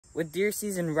With deer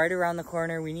season right around the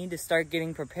corner, we need to start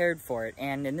getting prepared for it.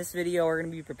 And in this video, we're going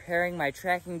to be preparing my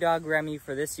tracking dog Remy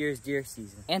for this year's deer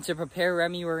season. And to prepare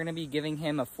Remy, we're going to be giving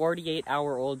him a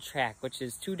 48-hour-old track, which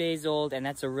is 2 days old, and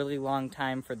that's a really long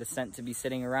time for the scent to be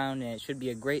sitting around, and it should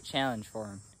be a great challenge for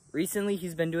him. Recently,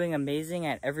 he's been doing amazing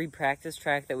at every practice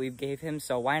track that we've gave him,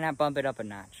 so why not bump it up a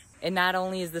notch? And not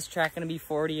only is this track going to be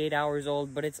 48 hours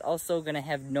old, but it's also going to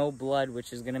have no blood,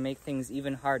 which is going to make things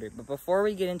even harder. But before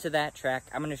we get into that track,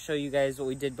 I'm going to show you guys what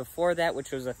we did before that,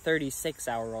 which was a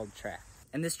 36-hour-old track.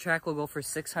 And this track will go for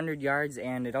 600 yards,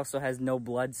 and it also has no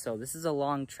blood, so this is a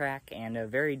long track and a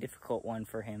very difficult one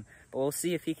for him. But we'll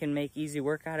see if he can make easy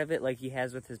work out of it like he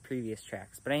has with his previous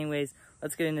tracks. But anyways,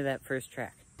 let's get into that first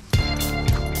track.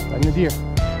 Find the deer.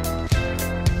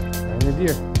 Find the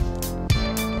deer.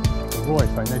 Good boy,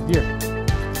 find that deer.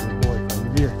 Good boy, find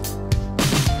the deer.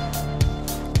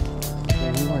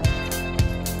 There you are.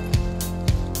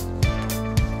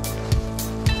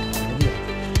 Find the deer.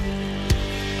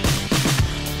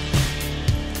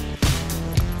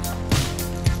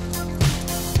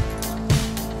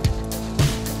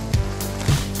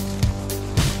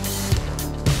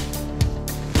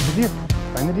 The deer.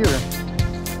 Find the deer.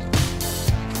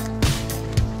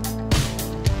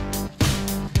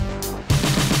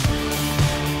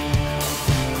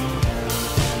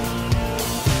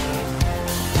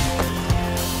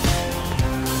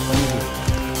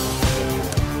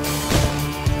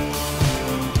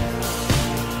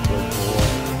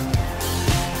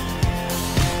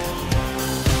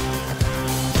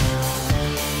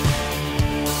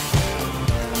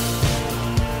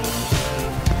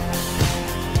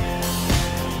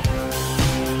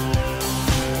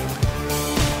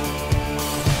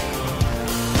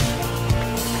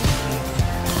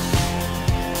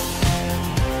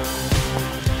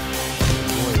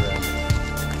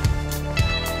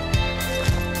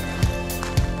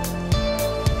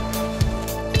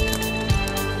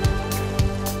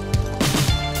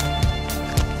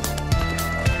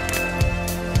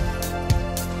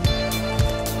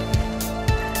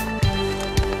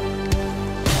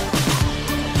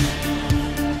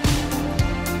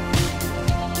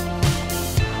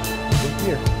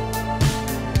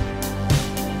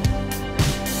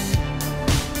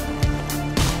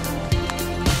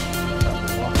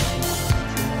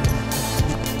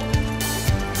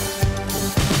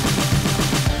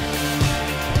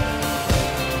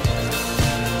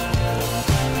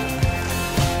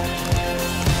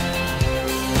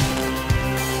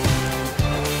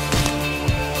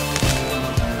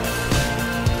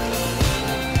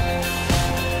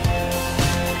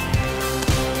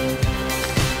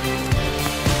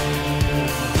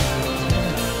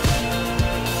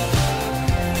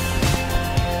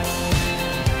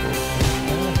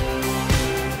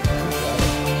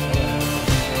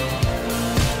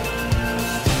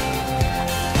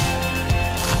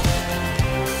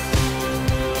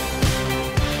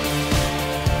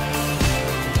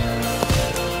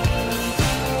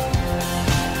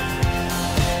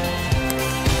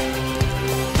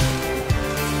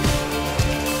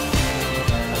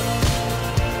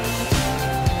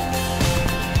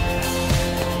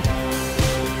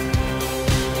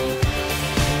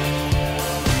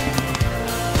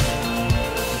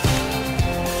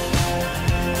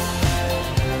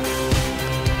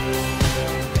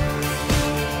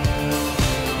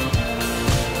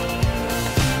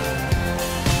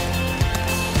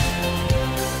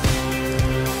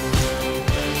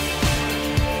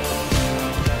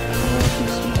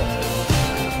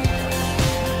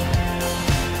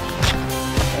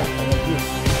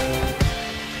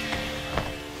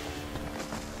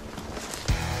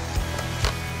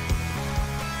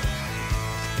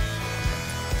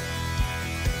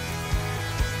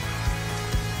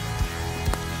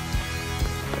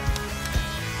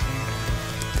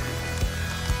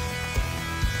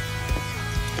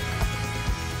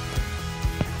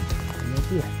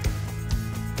 Deer.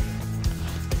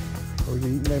 Oh, you're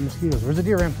eating by mosquitoes. Where's the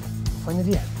deer, Rem? Find the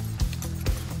deer.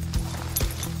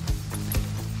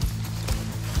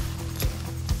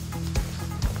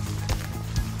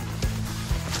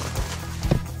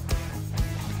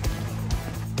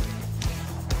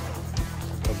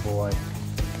 Good boy.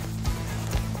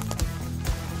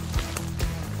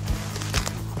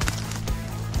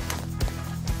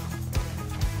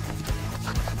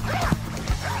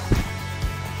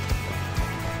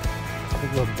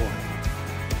 Good boy.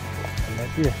 And that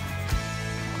deer.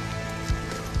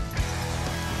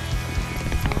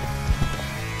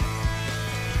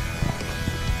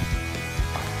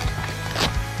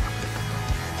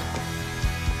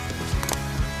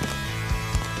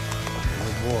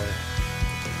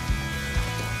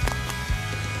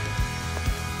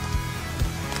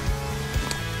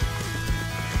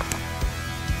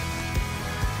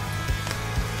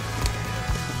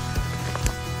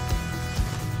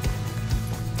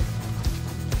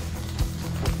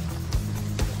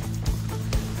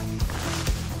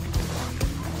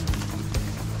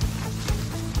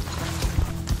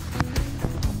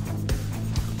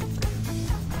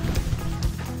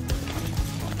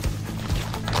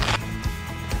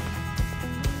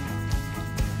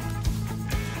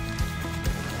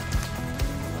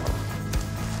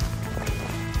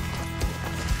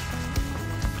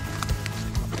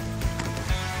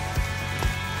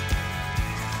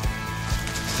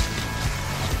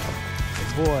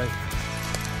 boy.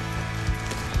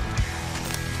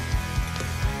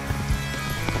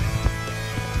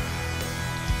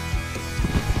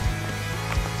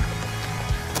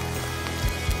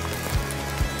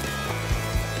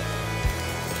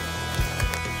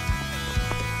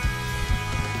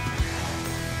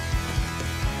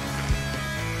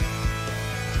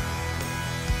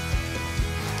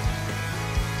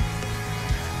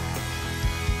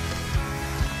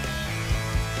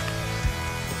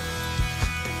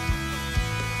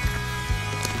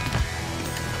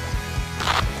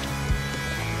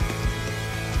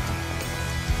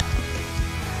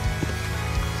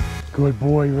 Good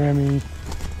boy, Remy.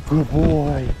 Good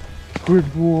boy.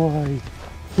 Good boy.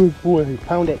 Good boy.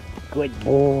 Pound it. Good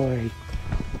boy.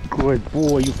 Good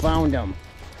boy. You found him.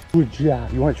 Good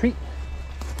job. You want a treat?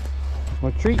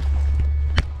 Want a treat?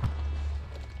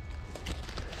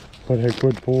 What a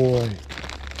good boy.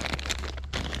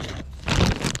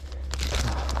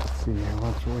 Let's see.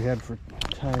 That's what we had for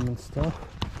time and stuff.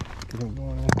 Get him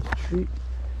going on the treat.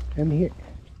 And here.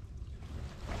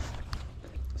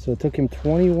 So it took him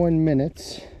 21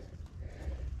 minutes.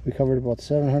 We covered about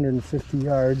 750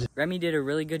 yards. Remy did a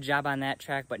really good job on that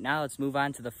track, but now let's move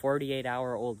on to the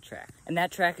 48-hour-old track. And that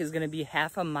track is going to be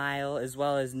half a mile, as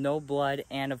well as no blood,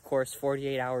 and of course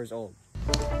 48 hours old.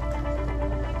 Find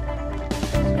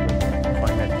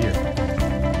that deer.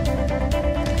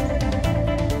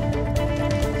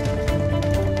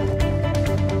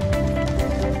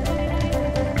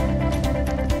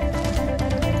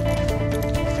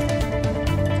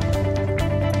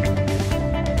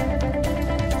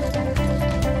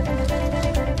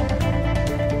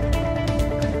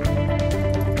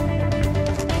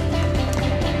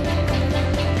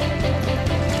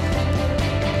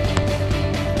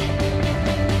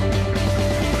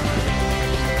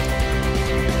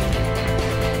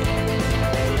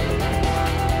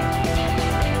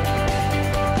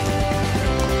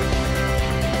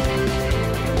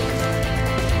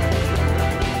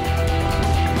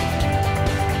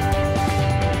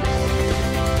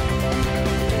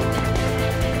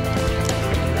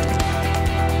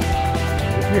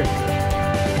 Here.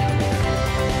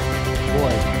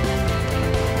 Boy.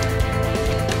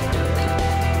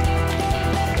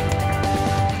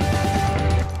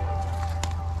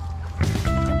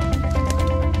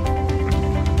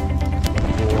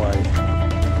 Boy.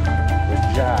 Good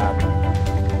job.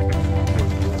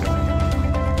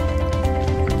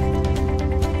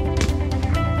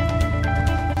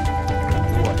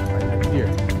 Boy, right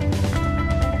here.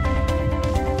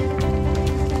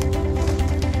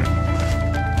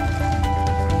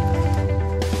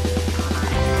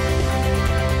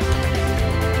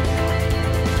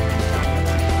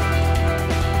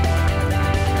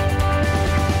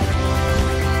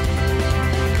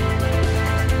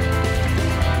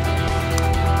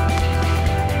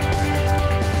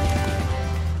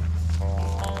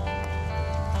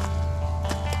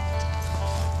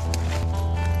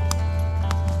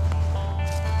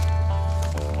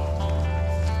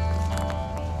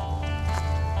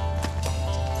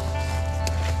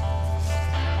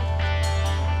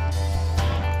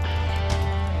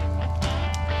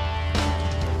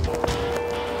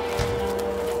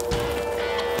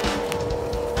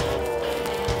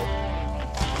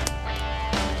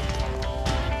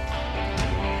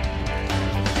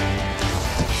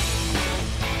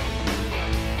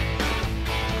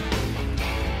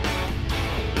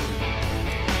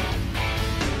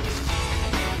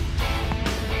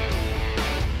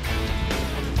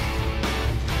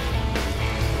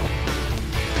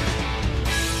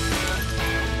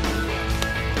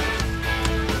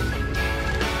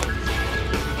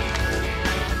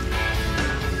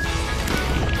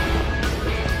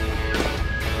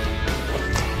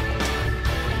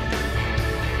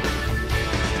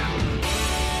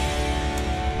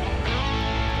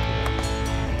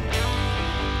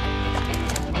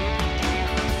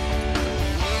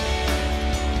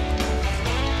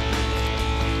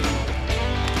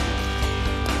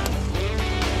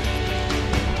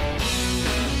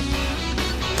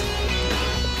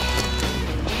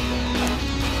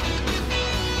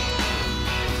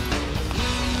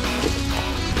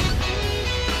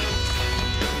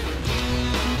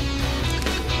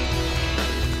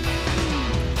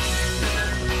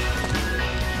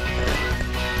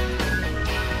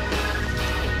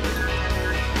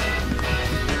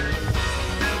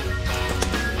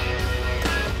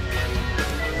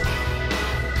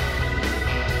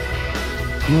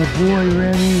 Good boy,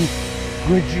 Remy.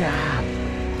 Good job.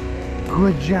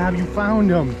 Good job. You found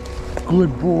him.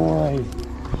 Good boy.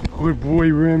 Good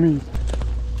boy, Remy.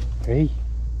 Hey.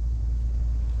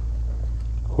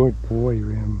 Good boy,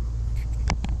 Remy.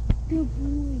 Good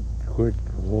boy. Good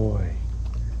boy.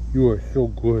 You are so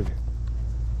good.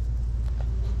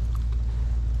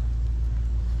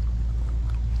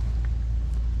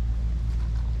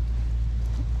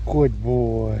 Good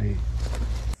boy.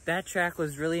 That track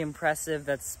was really impressive.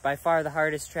 That's by far the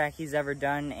hardest track he's ever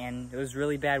done, and it was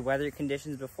really bad weather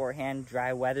conditions beforehand.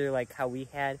 Dry weather like how we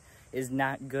had is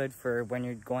not good for when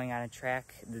you're going on a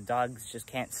track. The dogs just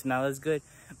can't smell as good,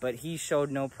 but he showed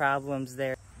no problems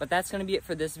there. But that's going to be it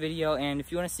for this video, and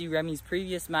if you want to see Remy's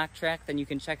previous mock track, then you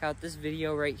can check out this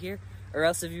video right here. Or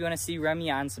else if you want to see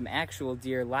Remy on some actual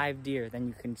deer, live deer, then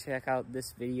you can check out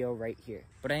this video right here.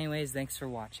 But anyways, thanks for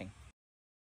watching.